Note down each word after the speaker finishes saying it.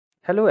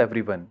Hello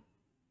everyone.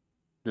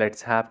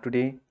 Let's have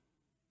today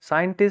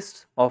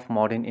Scientists of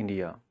Modern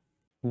India.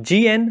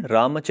 G.N.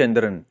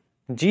 Ramachandran.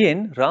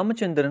 G.N.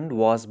 Ramachandran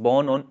was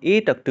born on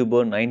 8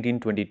 October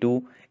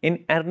 1922 in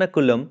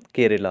Ernakulam,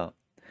 Kerala.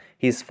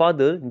 His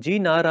father G.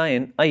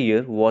 Narayan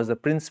Iyer was the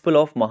principal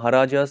of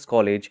Maharaja's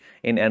College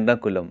in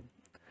Ernakulam.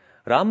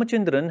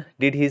 Ramachandran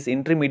did his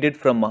intermediate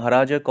from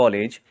Maharaja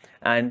College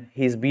and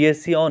his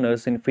BSc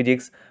Honours in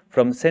Physics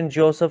from St.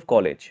 Joseph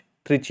College,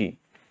 Trichy.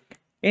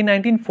 In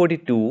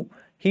 1942,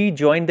 he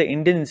joined the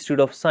Indian Institute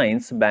of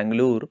Science,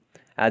 Bangalore,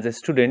 as a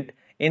student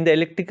in the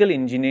Electrical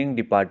Engineering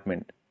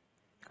department.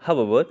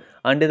 However,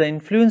 under the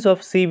influence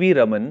of C.V.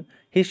 Raman,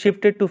 he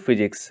shifted to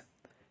physics.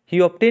 He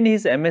obtained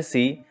his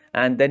MSc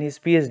and then his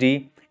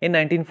PhD in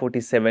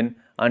 1947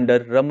 under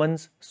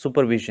Raman's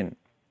supervision.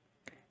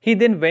 He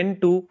then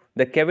went to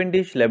the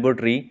Cavendish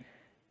Laboratory,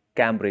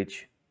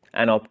 Cambridge,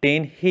 and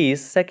obtained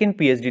his second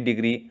PhD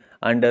degree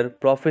under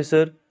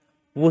Professor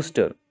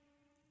Wooster.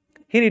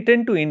 He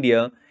returned to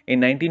India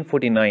in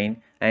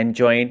 1949 and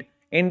joined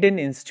Indian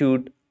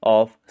Institute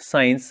of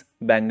Science,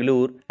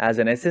 Bangalore as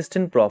an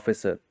assistant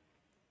professor.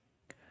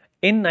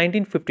 In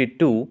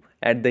 1952,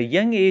 at the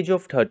young age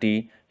of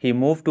 30, he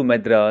moved to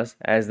Madras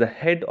as the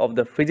head of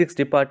the physics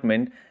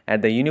department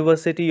at the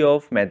University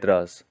of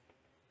Madras.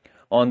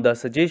 On the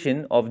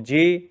suggestion of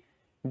J.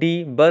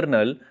 D.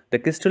 Bernal, the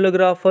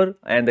crystallographer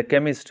and the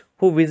chemist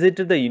who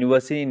visited the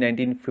university in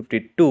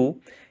 1952,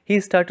 he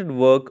started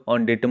work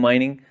on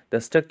determining the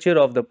structure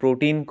of the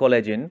protein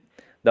collagen,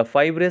 the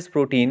fibrous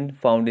protein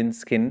found in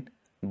skin,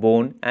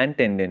 bone and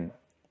tendon.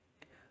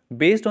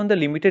 Based on the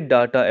limited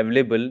data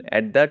available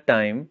at that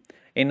time,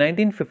 in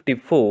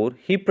 1954,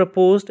 he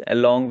proposed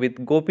along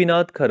with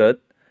Gopinath Kharat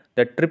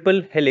the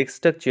triple helix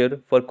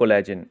structure for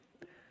collagen,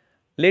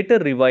 later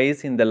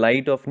revised in the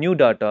light of new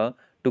data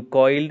to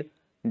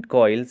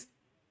coils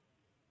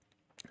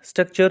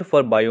structure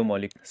for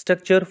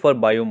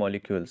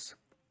biomolecules.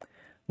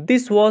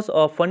 This was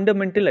a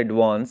fundamental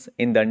advance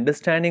in the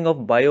understanding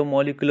of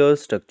biomolecular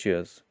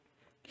structures.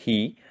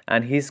 He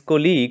and his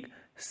colleague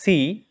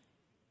C.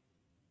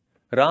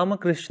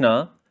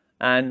 Ramakrishna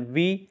and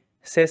V.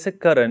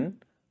 Sesakaran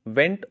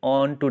went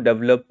on to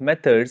develop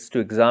methods to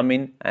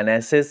examine and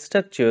assess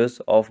structures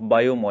of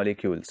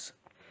biomolecules,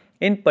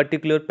 in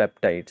particular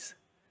peptides.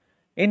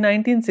 In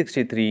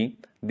 1963,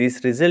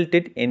 this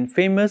resulted in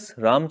famous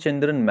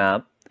Ramachandran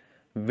map,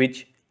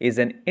 which is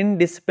an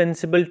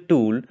indispensable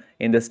tool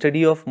in the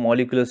study of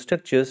molecular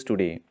structures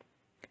today.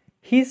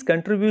 His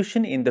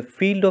contribution in the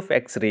field of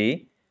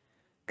X-ray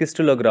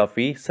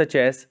crystallography, such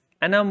as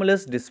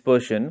anomalous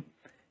dispersion,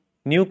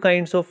 new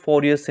kinds of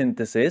Fourier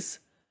synthesis,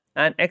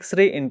 and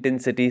X-ray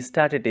intensity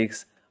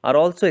statistics are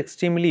also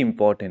extremely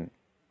important.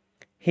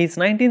 His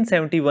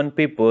 1971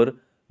 paper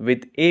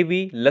with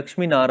A.V.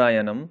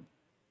 Lakshminarayanam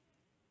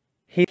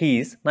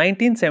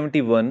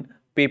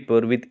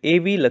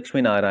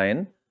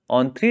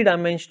on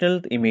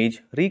three-dimensional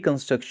image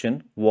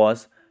reconstruction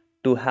was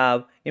to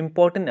have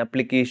important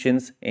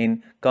applications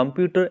in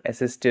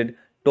computer-assisted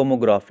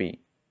tomography.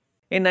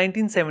 In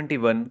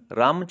 1971,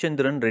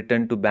 Ramachandran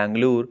returned to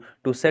Bangalore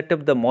to set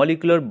up the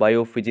Molecular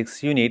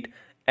Biophysics Unit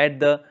at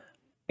the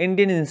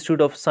Indian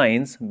Institute of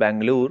Science,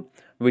 Bangalore,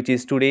 which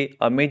is today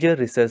a major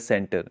research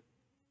center.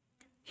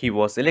 He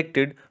was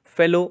elected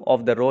Fellow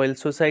of the Royal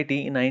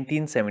Society in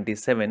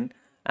 1977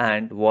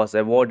 and was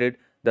awarded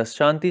the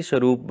Shanti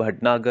Swarup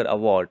Bhatnagar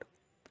Award.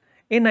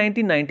 In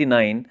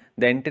 1999,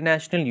 the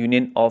International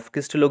Union of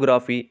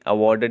Crystallography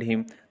awarded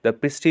him the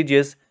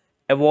prestigious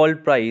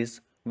Evolve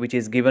Prize, which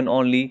is given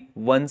only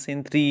once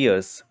in 3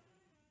 years.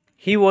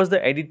 He was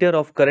the editor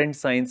of Current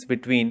Science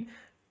between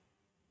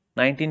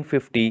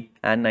 1950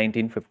 and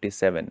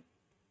 1957.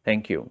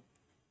 Thank you.